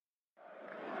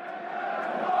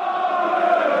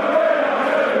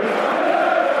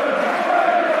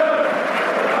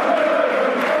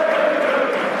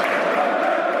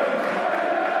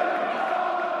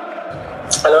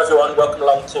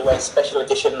along to a special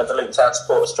edition of the Luton Town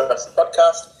Supporters Trust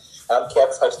podcast. I'm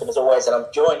Kev, hosting as always, and I'm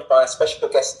joined by a special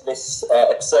guest this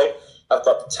episode. I've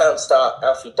got the Town star,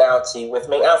 Alfie Doughty, with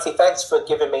me. Alfie, thanks for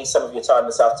giving me some of your time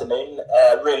this afternoon.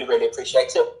 Really, really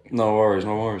appreciate it. No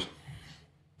worries.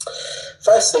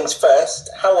 First things first,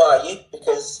 how are you?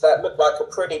 Because that looked like a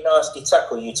pretty nasty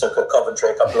tackle you took at Coventry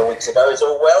a couple of weeks ago. Is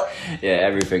all well? Yeah,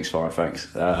 everything's fine, thanks.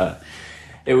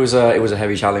 It was a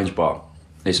heavy challenge, but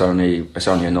it's only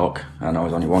a knock, and I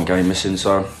was only one game missing.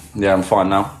 So yeah, I'm fine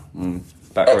now.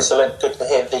 Excellent. Good to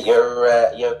hear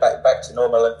that you're back to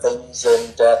normal and things,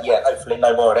 and hopefully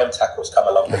no more of them tackles come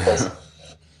along, because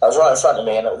I was right in front of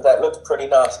me and that looked pretty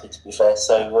nasty, to be fair.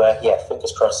 So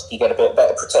fingers crossed you get a bit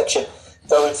better protection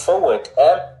going forward.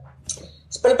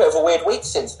 It's been a bit of a weird week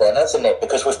since then, hasn't it?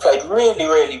 Because we've played really,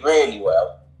 really, really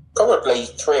well. Probably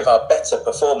three of our better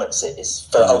performances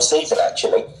for the whole season,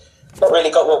 actually. Not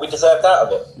really got what we deserved out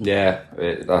of it. Yeah,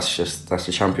 that's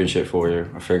the Championship for you.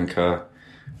 I think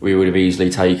we would have easily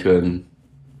taken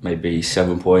maybe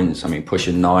 7 points. I mean,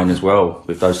 pushing 9 as well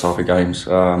with those type of games,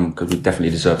 because we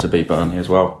definitely deserve to beat Burnley as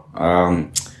well.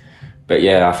 But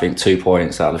yeah, I think 2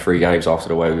 points out of the 3 games after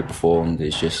the way we performed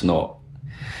is just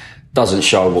doesn't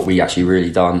show what we actually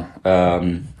really done,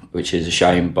 which is a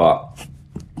shame. But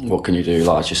what can you do?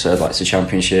 Like I just said, it's a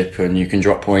Championship, and you can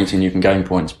drop points and you can gain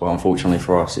points. But unfortunately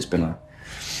for us, it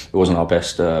wasn't our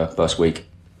best first week.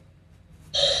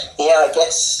 Yeah, I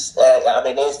guess,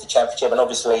 it is the Championship, and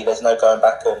obviously there's no going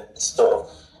back and sort of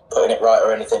putting it right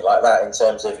or anything like that in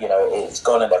terms of, it's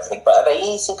gone and everything. But are they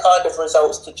easy kind of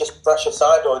results to just brush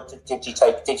aside, or did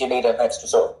you need an extra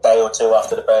sort of day or two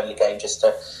after the Burnley game just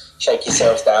to shake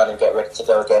yourselves down and get ready to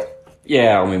go again?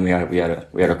 Yeah, I mean, we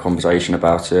had a conversation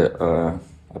about it,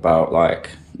 about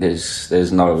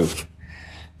there's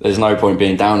no point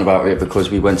being down about it, because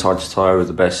we went toe to toe with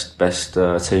the best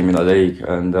team in the league,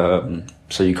 and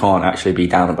so you can't actually be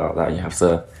down about that. You have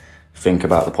to think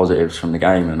about the positives from the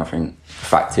game, and I think the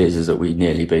fact is that we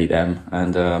nearly beat them,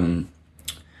 and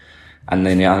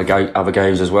then the other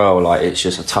games as well. It's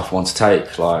just a tough one to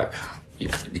take.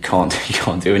 You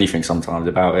can't do anything sometimes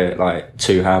about it.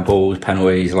 2 handballs,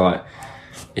 penalties,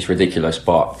 it's ridiculous.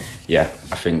 But yeah,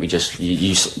 I think we just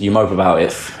you mope about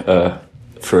it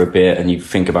for a bit, and you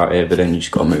think about it, but then you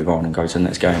just got to move on and go to the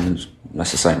next game. And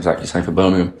that's exactly the same for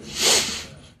Birmingham.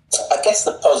 I guess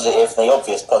the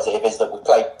obvious positive is that we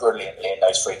played brilliantly in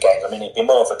those 3 games. I mean, it'd be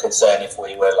more of a concern if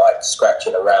we were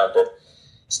scratching around and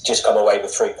just come away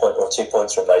with 3 points or 2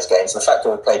 points from those games. The fact that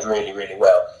we played really, really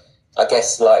well, I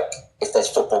guess, if there's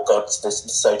football gods,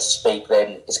 so to speak,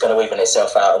 then it's going to even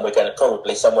itself out, and we're going to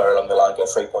probably somewhere along the line get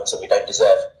 3 points that we don't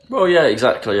deserve. Well, yeah,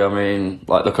 exactly. I mean,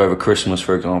 look over Christmas,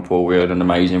 for example, we had an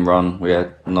amazing run. We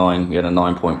had a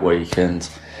 9-point week, and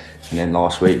then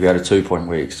last week we had a 2-point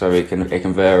week. So it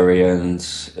can vary, and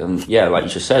yeah, like you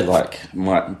just said,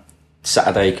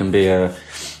 Saturday can be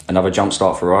another jump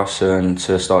start for us, and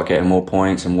to start getting more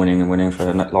points and winning for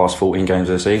the last 14 games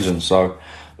of the season. So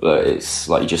it's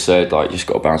like you just said, you just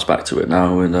got to bounce back to it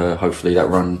now, and hopefully that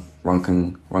run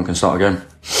can start again.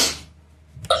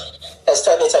 Let's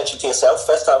turn the attention to yourself.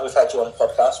 First time we've had you on the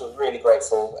podcast. We're really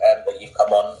grateful that you've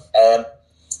come on.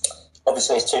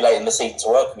 Obviously, it's too late in the season to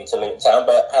welcome you to Luton Town,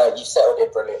 but you've settled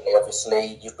in brilliantly.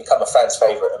 Obviously, you've become a fan's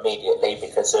favourite immediately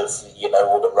because of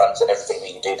all the runs and everything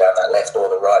that you do down that left or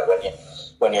the right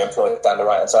when you're employed down the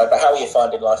right hand side. But how are you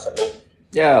finding life at Luton?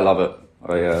 Yeah, I love it.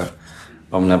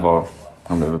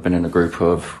 I've never been in a group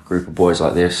of boys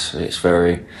like this. It's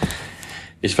very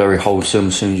wholesome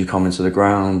as soon as you come into the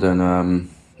ground, and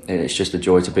it's just a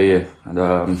joy to be here.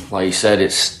 And like you said,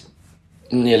 it's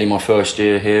nearly my first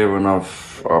year here, and I've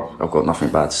got nothing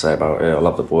bad to say about it. I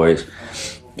love the boys.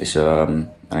 It's and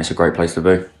it's a great place to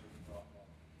be. And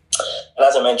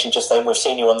as I mentioned just then, we've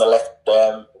seen you on the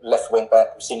left wing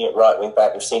back, we've seen you at right wing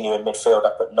back, we've seen you in midfield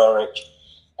up at Norwich.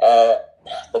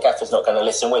 The gaffer's not going to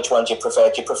listen. Which one do you prefer?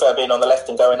 Do you prefer being on the left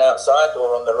and going outside,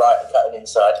 or on the right and cutting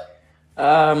inside?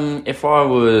 If I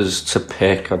was to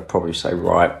pick, I'd probably say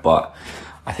right, but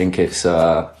I think it's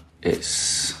one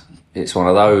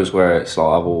of those where it's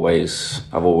I've always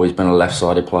been a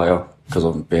left-sided player because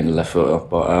I've been a left footer.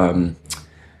 But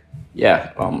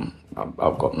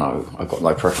I've got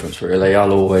no preference really.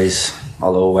 I'll always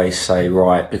say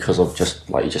right because of just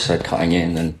like you just said, cutting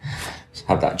in and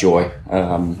have that joy.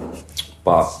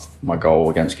 But my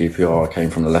goal against QPR came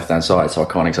from the left-hand side, so I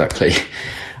can't exactly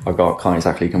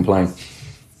complain.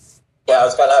 Yeah, I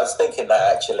was thinking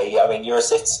that actually. I mean, your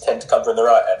assists tend to come from the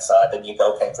right-hand side, and your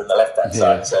goal came from the left-hand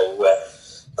side. So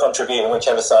contributing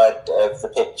whichever side of the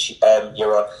pitch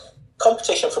you're on.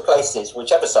 competition for places,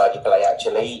 whichever side you play,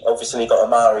 actually. Obviously, you've got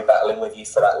Amari battling with you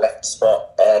for that left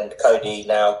spot, and Cody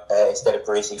now, instead of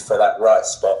Breezy, for that right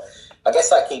spot. I guess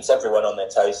that keeps everyone on their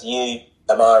toes. You,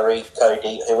 Amari,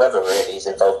 Cody, whoever really is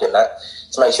involved in that,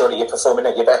 to make sure that you're performing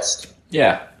at your best.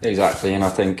 Yeah, exactly. And I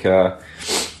think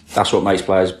that's what makes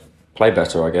players play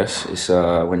better, I guess. It's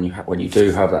when you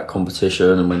do have that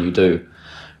competition, and when you do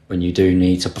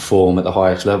need to perform at the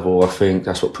highest level, I think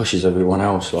that's what pushes everyone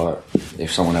else. Like,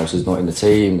 if someone else is not in the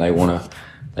team, they want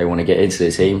to get into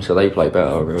the team, so they play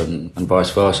better, and vice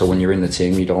versa. When you're in the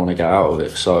team, you don't want to get out of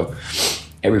it. So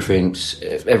every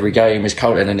game is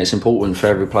counting, and it's important for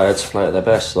every player to play at their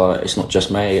best. Like, it's not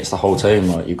just me, it's the whole team.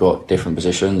 Like, you've got different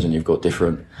positions, and you've got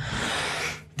different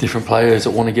players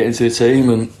that want to get into the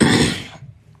team,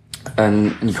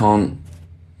 and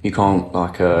you can't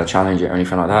like challenge it or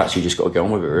anything like that. So you just got to get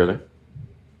on with it, really.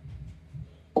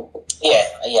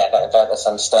 Yeah, that's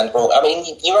understandable. I mean,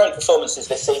 your own performances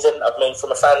this season, I mean,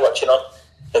 from a fan watching on,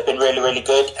 have been really, really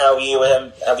good. How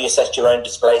have you assessed your own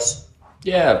displays?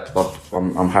 Yeah,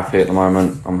 I'm happy at the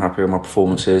moment. I'm happy with my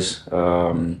performances.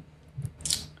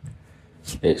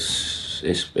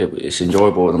 It's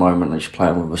enjoyable at the moment. I'm just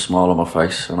playing with a smile on my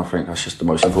face, and I think that's just the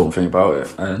most important thing about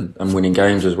it. And winning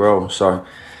games as well. So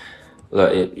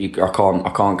look, I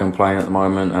can't complain at the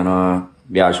moment, and I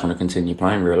just want to continue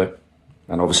playing, really.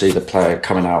 And obviously, the player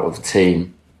coming out of the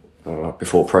team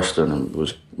before Preston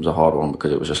was a hard one,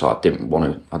 because it was just like I didn't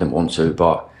want to,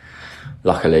 but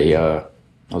luckily I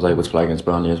was able to play against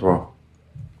Burnley as well.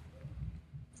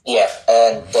 Yeah,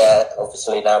 and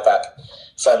obviously now back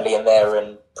firmly in there,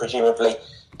 and presumably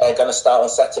going to start on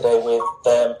Saturday with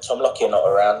Tom Lockyer not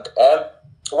around.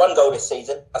 1 goal this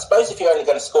season. I suppose if you're only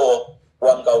going to score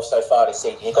 1 goal so far this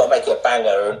season, you've got to make it a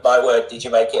banger, and my word, did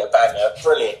you make it a banger.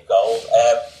 Brilliant goal.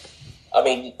 I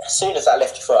mean, as soon as that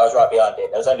left your foot, I was right behind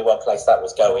it. There was only one place that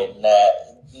was going.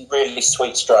 Really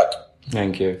sweet strike.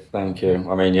 Thank you. I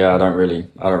mean, I don't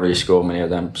really score many of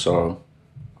them, so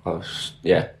I'll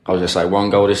just say 1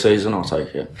 goal this season, I'll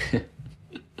take it.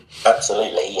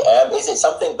 Absolutely. Is it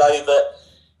something though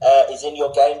that is in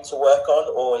your game to work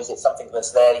on, or is it something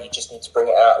that's there, you just need to bring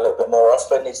it out a little bit more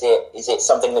often? Is it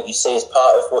something that you see as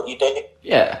part of what you do?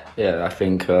 Yeah. I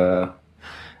think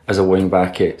as a wing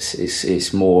back,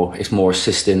 it's more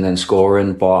assisting than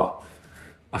scoring, but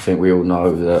I think we all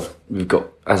know that we've got,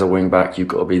 as a wing back, you've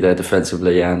got to be there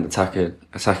defensively and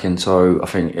attacking. So I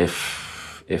think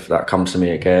if that comes to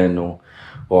me again, or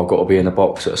I've got to be in the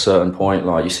box at a certain point,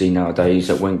 like you see nowadays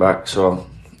at wing back, so I'm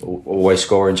always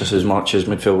scoring just as much as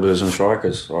midfielders and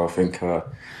strikers. So I think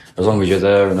as long as you're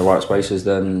there in the right spaces,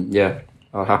 then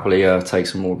I'll happily take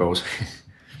some more goals.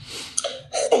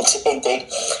 Indeed.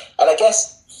 And I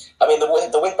guess, I mean,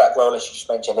 the wing-back role, as you just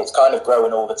mentioned, it's kind of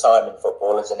growing all the time in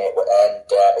football, isn't it? And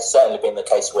it's certainly been the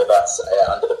case with us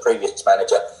under the previous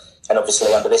manager. And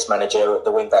obviously under this manager,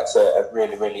 the wing-backs are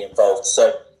really, really involved.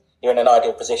 So you're in an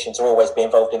ideal position to always be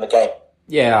involved in the game.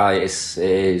 Yeah, it's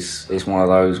one of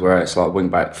those where it's like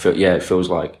wing-back, it feels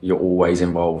like you're always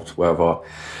involved, whether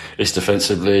it's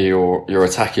defensively or you're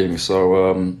attacking.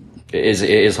 So it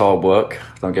is hard work,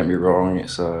 don't get me wrong.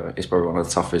 It's probably one of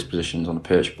the toughest positions on the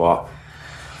pitch, but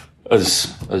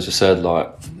as you said,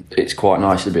 like, it's quite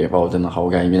nice to be involved in the whole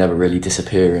game. You're never really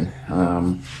disappearing,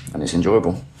 and it's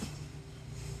enjoyable.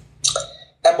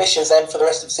 Ambitions then for the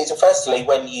rest of the season. Firstly,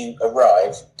 when you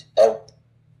arrived,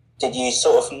 did you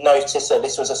sort of notice that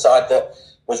this was a side that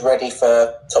was ready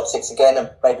for top 6 again and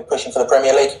maybe pushing for the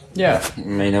Premier League? Yeah, I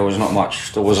mean, there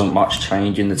wasn't much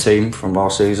change in the team from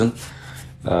last season.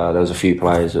 There was a few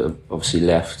players that obviously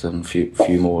left, and a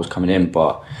few more was coming in,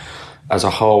 but as a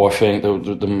whole, I think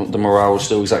the morale was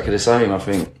still exactly the same. I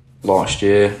think last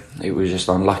year it was just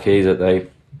unlucky that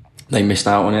they missed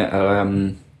out on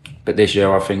it. But this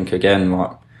year, I think again,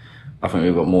 I think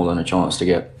we've got more than a chance to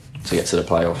get to the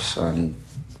playoffs, and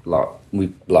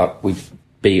we've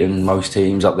beaten most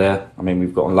teams up there. I mean,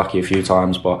 we've got unlucky a few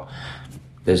times, but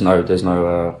there's no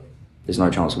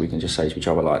chance that we can just say to each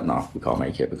other like, no, we can't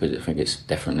make it, because I think it's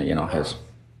definitely in our heads.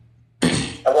 And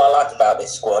what I like about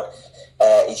this squad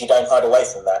is you don't hide away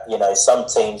from that. You know, some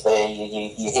teams,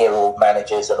 you hear all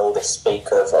managers and all this speak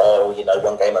of, 1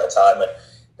 game at a time, and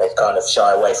they kind of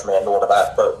shy away from it and all of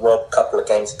that. But Rob, a couple of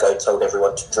games ago, told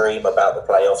everyone to dream about the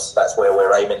playoffs. That's where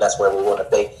we're aiming, that's where we want to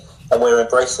be, and we're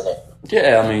embracing it.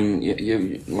 Yeah, I mean,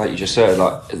 you like you just said,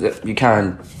 like, you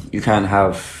can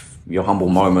have your humble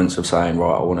moments of saying,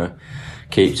 right, I want to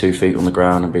keep 2 feet on the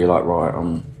ground and be like, right,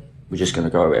 we're just going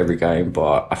to go every game.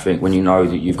 But I think when you know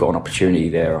that you've got an opportunity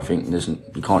there, I think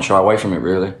you can't shy away from it,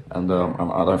 really. And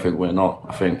I don't think we're not.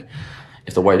 I think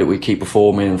if the way that we keep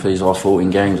performing for these last 14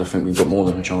 games, I think we've got more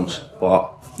than a chance.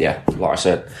 But yeah, like I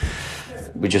said,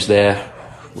 we're just there,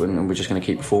 and we're just going to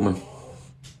keep performing.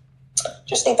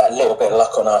 Just need that little bit of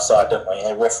luck on our side, don't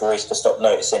we? Referees to stop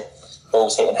noticing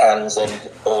balls hitting hands and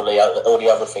all the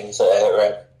other things that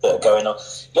are going on.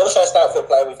 You're the first outfield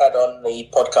player we've had on the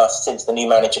podcast since the new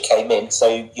manager came in,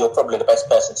 so you're probably the best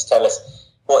person to tell us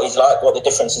what he's like, what the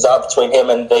differences are between him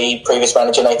and the previous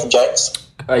manager, Nathan James.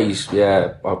 I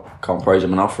can't praise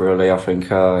him enough, really. I think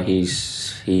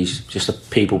he's just a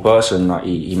people person. Like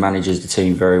he manages the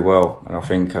team very well, and I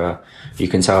think you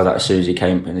can tell that as soon as he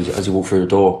came and as he walked through the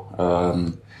door.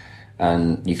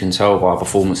 And you can tell by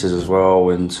performances as well,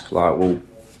 and like we'll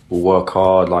work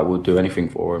hard, like we'll do anything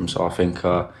for him. So I think,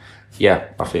 as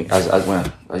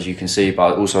you can see,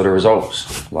 but also the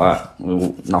results, like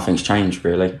nothing's changed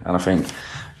really, and I think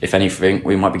if anything,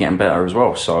 we might be getting better as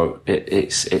well. So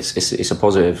it's a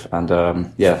positive, and I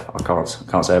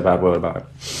can't say a bad word about it.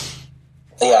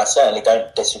 Yeah, I certainly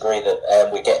don't disagree that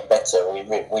we're getting better. We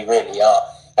really are.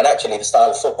 And actually, the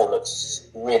style of football looks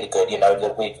really good. You know,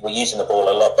 that we're using the ball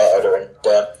a lot better, and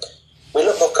we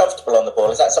look more comfortable on the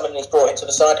ball. Is that something he's brought into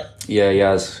the side? Yeah, he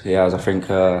has. I think,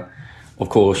 of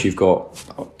course, you've got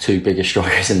two biggest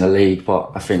strikers in the league,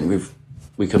 but I think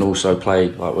we can also play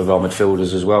like with our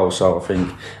midfielders as well. So I think,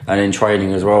 and in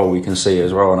training as well, we can see it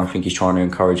as well. And I think he's trying to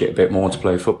encourage it a bit more to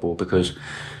play football because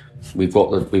we've got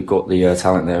the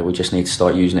talent there. We just need to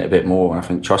start using it a bit more, and I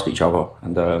think trust each other.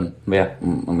 And and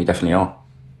we definitely are.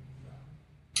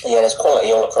 Yeah, there's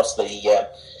quality all across the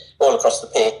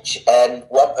pitch. And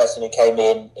one person who came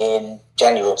in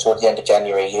January, towards the end of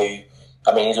January, he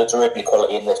looked really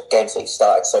quality in the games that he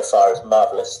started so far, is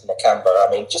marvellous, Nakamba. I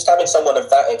mean, just having someone of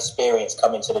that experience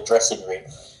come into the dressing room,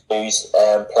 who's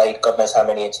played God knows how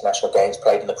many international games,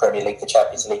 played in the Premier League, the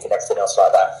Champions League, and everything else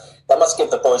like that must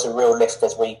give the boys a real lift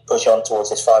as we push on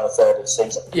towards this final third of the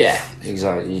season. Yeah,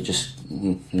 exactly. You just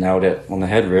nailed it on the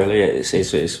head, really. It's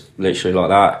literally like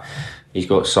that. He's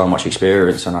got so much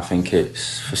experience, and I think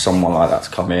it's for someone like that to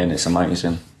come in, it's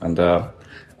amazing. And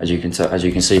as you can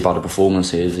see by the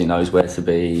performances, he knows where to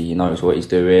be, he knows what he's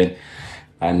doing,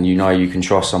 and you can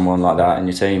trust someone like that in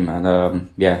your team. And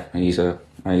he's a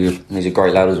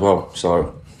great lad as well.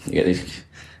 So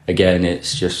again,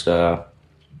 it's just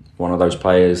one of those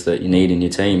players that you need in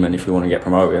your team, and if you want to get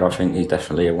promoted, I think he's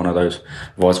definitely one of those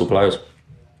vital players.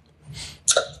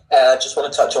 I just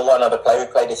want to touch on one other player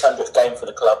who played his 100th game for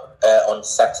the club on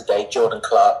Saturday, Jordan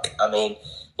Clark. I mean,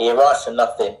 he arrived for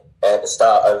nothing at the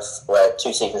start of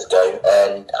 2 seasons ago,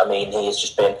 and I mean, he has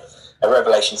just been a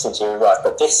revelation since he arrived.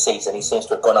 But this season, he seems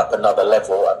to have gone up another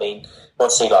level. I mean,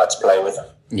 what's he like to play with?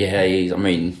 Yeah, I don't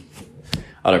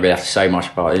really have to say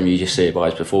much about him. You just see it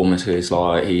by his performances.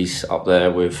 Like, he's up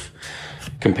there with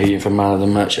competing for man of the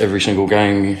match every single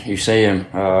game you see him.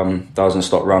 Doesn't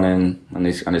stop running, and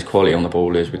his quality on the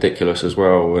ball is ridiculous as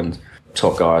well, and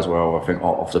top guy as well. I think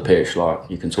off the pitch, like,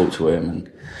 you can talk to him,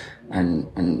 and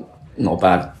not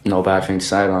a bad thing to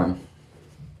say about him.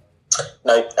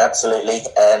 No, absolutely,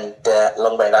 and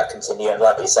long may that continue. And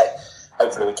like you say,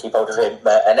 hopefully we keep hold of him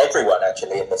and everyone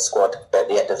actually in this squad at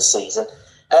the end of the season.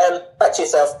 Back to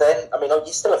yourself then. I mean, you're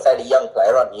still a fairly young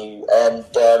player, aren't you? And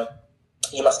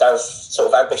you must have sort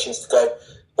of ambitions to go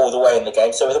all the way in the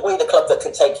game. So are we the club that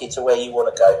can take you to where you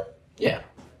want to go? Yeah,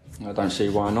 I don't see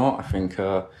why not. I think,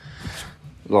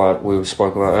 like we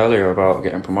spoke about earlier about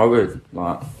getting promoted,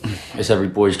 like it's every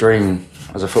boy's dream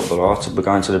as a footballer to be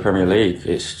going to the Premier League.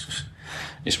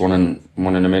 It's one in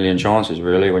a million chances,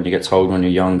 really, when you get told when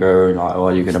you're younger, like, oh,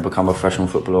 you're going to become a professional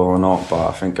footballer or not. But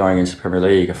I think going into the Premier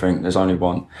League, I think there's only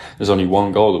one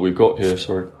goal that we've got here.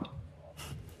 Sorry.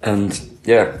 And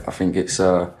yeah, I think it's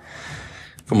for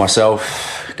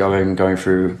myself going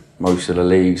through most of the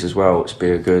leagues as well. It's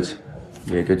be a good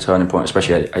turning point,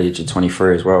 especially at the age of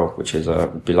 23 as well, which is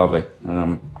would be lovely.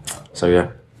 So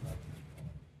yeah.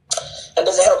 And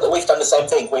does it help that we've done the same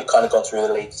thing? We've kind of gone through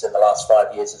the leagues in the last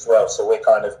 5 years as well, so we're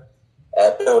kind of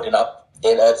building up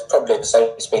in probably at the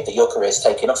same speed that your career's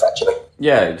taking off, actually.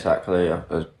 Yeah, exactly. I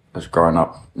was growing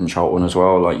up in Charlton as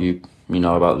well, like you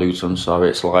know about Luton, so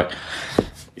it's like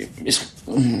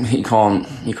you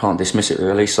can't dismiss it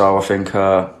really. So I think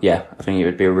I think it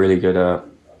would be a really good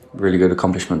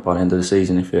accomplishment by the end of the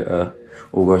season if it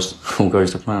all goes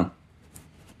to plan.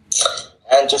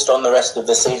 And just on the rest of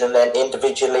the season then,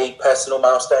 individually, personal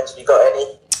milestones, have you got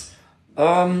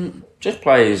any? Just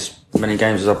play as many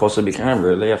games as I possibly can,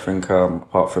 really. I think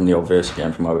apart from the obvious,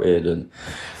 getting promoted and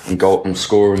goal and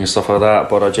scoring and stuff like that,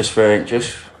 but I just think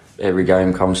every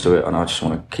game comes to it, and I just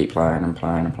want to keep playing and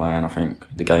playing and playing. I think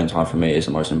the game time for me is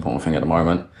the most important thing at the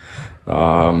moment.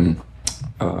 But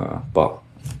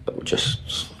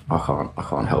just I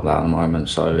can't help that at the moment.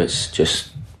 So it's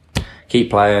just keep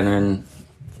playing, and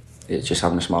it's just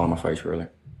having a smile on my face, really.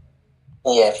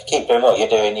 Yeah, if you keep doing what you're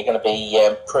doing, you're going to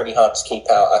be pretty hard to keep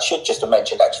out. I should just have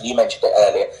mentioned, actually, you mentioned it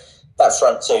earlier, that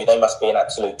front two, they must be an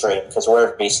absolute dream, because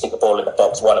wherever you stick the ball in the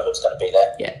box, one of them's going to be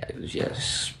there.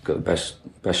 Yes, got the best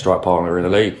strike partner in the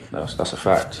league. That's a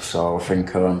fact. So I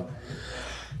think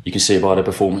you can see it by the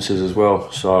performances as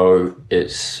well. So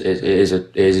it is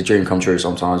a dream come true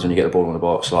sometimes when you get the ball in the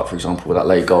box. Like, for example, with that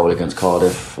late goal against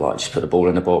Cardiff, like, just put the ball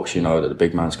in the box, you know that the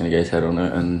big man's going to get his head on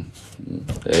it, and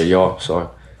there you are.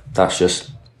 So that's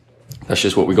just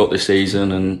what we got this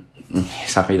season, and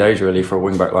it's happy days really for a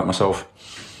wing back like myself.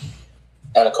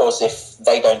 And of course, if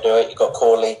they don't do it, you've got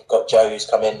Corley, got Joe who's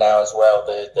come in now as well.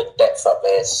 The depth up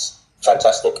there is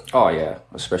fantastic. Oh yeah,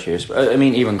 especially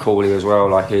even Corley as well.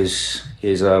 Like his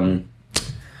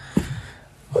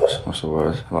what's the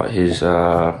word? Like his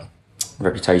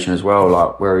reputation as well.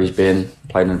 Like where he's been,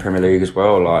 played in the Premier League as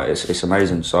well. Like it's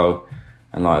amazing. So,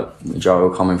 and like Joe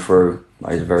coming through,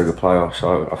 like, he's a very good player.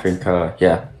 So I think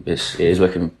it is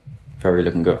looking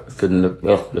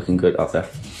good up there.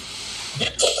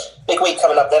 Big week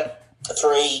coming up then.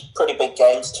 3 pretty big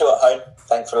games, 2 at home,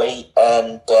 thankfully,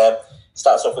 and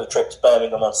starts off with a trip to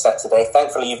Birmingham on Saturday.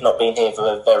 Thankfully, you've not been here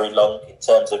for very long in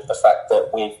terms of the fact that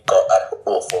we've got an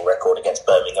awful record against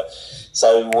Birmingham.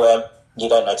 So you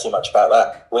don't know too much about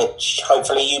that, which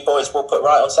hopefully you boys will put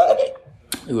right on Saturday.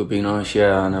 It would be nice,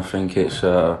 yeah, and I think it's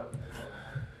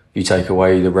you take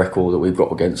away the record that we've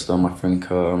got against them, I think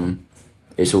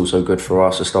it's also good for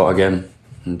us to start again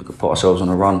and put ourselves on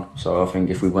a run. So I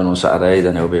think if we win on Saturday,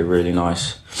 then it'll be a really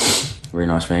nice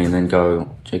thing, and then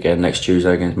go again next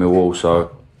Tuesday against Millwall.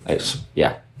 So it's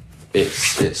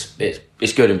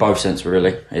good in both senses,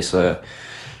 really. It's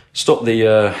stop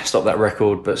that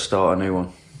record, but start a new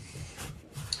one.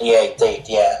 Yeah, indeed.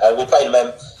 Yeah, we played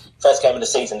them first game of the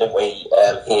season, didn't we?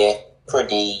 Here,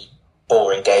 pretty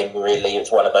boring game, really. It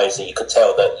was one of those that you could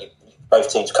tell that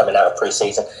both teams coming out of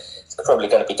pre-season. It's probably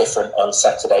going to be different on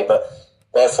Saturday, but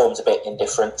their form's a bit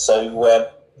indifferent, so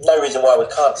no reason why we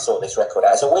can't sort this record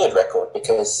out. It's a weird record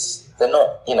because they're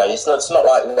not, it's not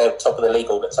like they're top of the league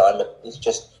all the time. It's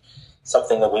just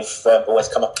something that we've always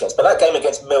come up against. But that game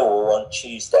against Millwall on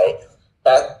Tuesday,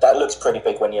 that looks pretty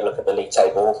big when you look at the league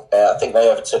table. I think they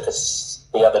overtook us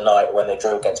the other night when they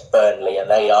drew against Burnley, and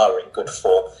they are in good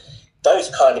form. Those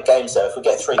kind of games, though, if we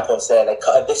get 3 points there,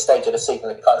 at this stage of the season,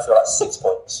 they kind of feel like 6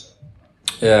 points.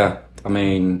 Yeah, I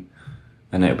mean,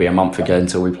 and it'll be a month again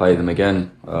until we play them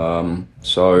again. Those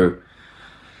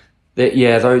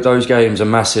games are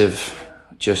massive.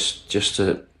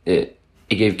 It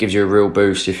gives you a real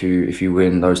boost if you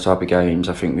win those type of games.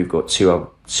 I think we've got two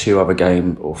other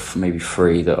games, or maybe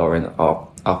 3, that are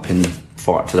up in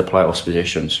fight for the playoffs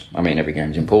positions. I mean, every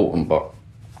game's important, but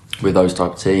with those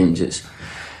type of teams, it's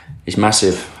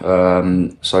massive.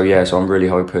 So I'm really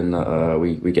hoping that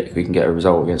we can get a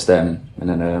result against them, and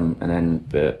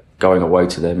then going away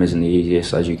to them isn't the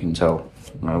easiest, as you can tell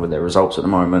with their results at the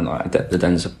moment. Like, the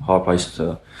Den's a hard place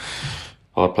to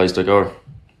go.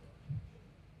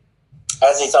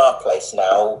 As is our place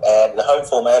now. The home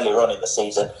form earlier on in the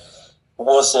season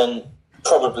wasn't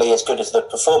probably as good as the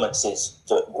performances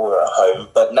that were at home,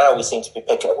 but now we seem to be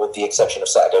picking up, with the exception of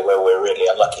Saturday where we're really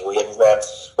unlucky.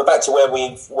 We're back to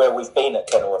where we've been at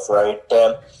Kenilworth Road.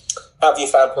 How have you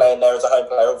found playing there as a home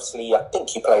player? Obviously, I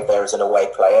think you played there as an away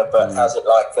player, but how's it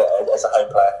like as a home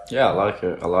player? Yeah, I like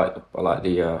it. I like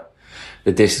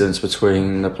the distance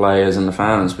between the players and the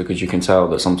fans, because you can tell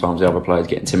that sometimes the other players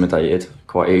get intimidated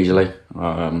quite easily.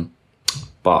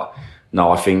 But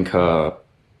no, I think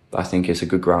it's a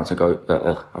good ground to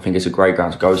go. I think it's a great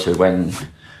ground to go to when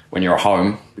you're at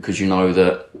home, because you know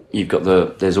that you've got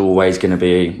there's always going to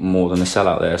be more than a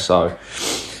sellout there. So,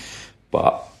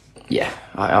 but yeah,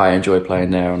 I enjoy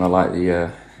playing there, and I like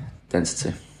the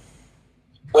density.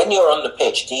 When you're on the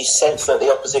pitch, do you sense that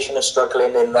the opposition are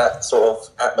struggling in that sort of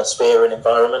atmosphere and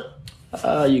environment?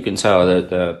 You can tell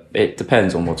that it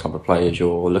depends on what type of players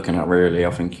you're looking at, really.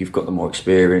 I think you've got the more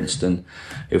experienced, and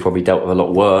who've probably dealt with a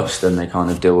lot worse, then they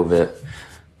kind of deal with it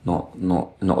not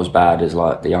as bad as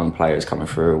like the young players coming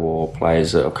through, or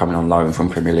players that are coming on loan from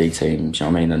Premier League teams, you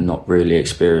know what I mean, and not really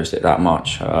experienced it that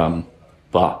much.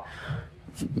 But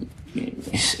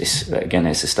it's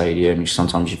a stadium.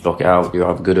 Sometimes you block it out. You're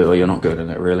either good at it or you're not good at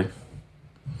it, really.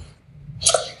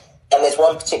 And there's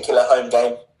one particular home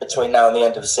game between now and the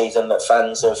end of the season that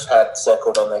fans have had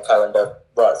circled on their calendar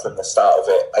right from the start of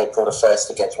it. April the 1st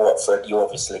against Watford. You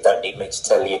obviously don't need me to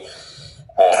tell you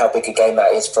how big a game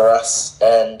that is for us.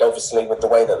 And obviously, with the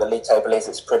way that the league table is,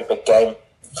 it's a pretty big game.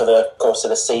 for the course of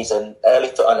the season. I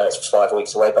know it's 5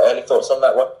 weeks away, but early thoughts on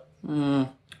that one?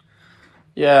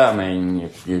 Yeah, I mean,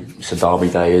 it's a derby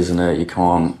day, isn't it? You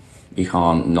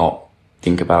can't not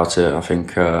think about it. I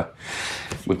think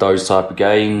with those type of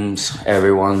games,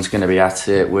 everyone's going to be at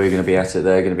it. We're going to be at it.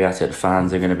 They're going to be at it. The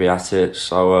fans are going to be at it.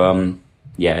 So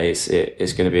it's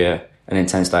going to be an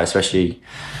intense day, especially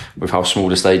with how small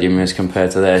the stadium is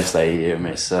compared to their stadium.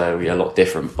 It's a lot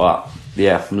different. But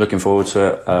yeah, I'm looking forward to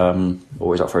it.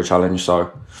 Always up for a challenge.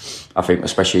 So I think,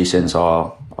 especially since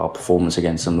our performance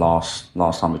against them last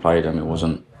time we played them, it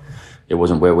wasn't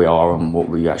where we are and what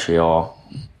we actually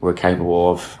we're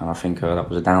capable of. And I think that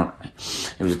was a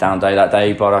down day that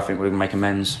day, but I think we can make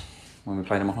amends when we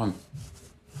play them at home.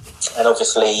 And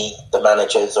obviously the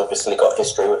manager's got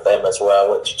history with them as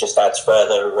well, which just adds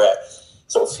further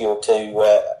sort of fuel to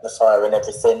the fire and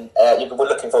everything. We're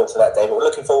looking forward to that day, but we're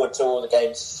looking forward to all the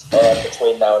games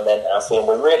between now and then, Alfie, and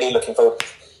we're really looking forward to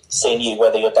seeing you,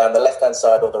 whether you're down the left-hand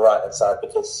side or the right-hand side,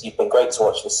 because you've been great to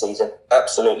watch this season.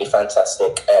 Absolutely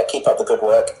fantastic. Keep up the good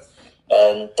work,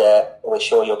 and we're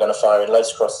sure you're going to fire in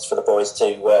loads of crosses for the boys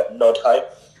to nod home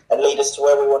and lead us to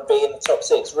where we want to be in the top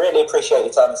 6. Really appreciate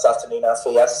your time this afternoon,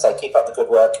 Alfie. As I say, keep up the good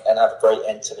work and have a great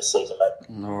end to the season, mate.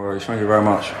 No worries. Thank you very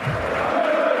much.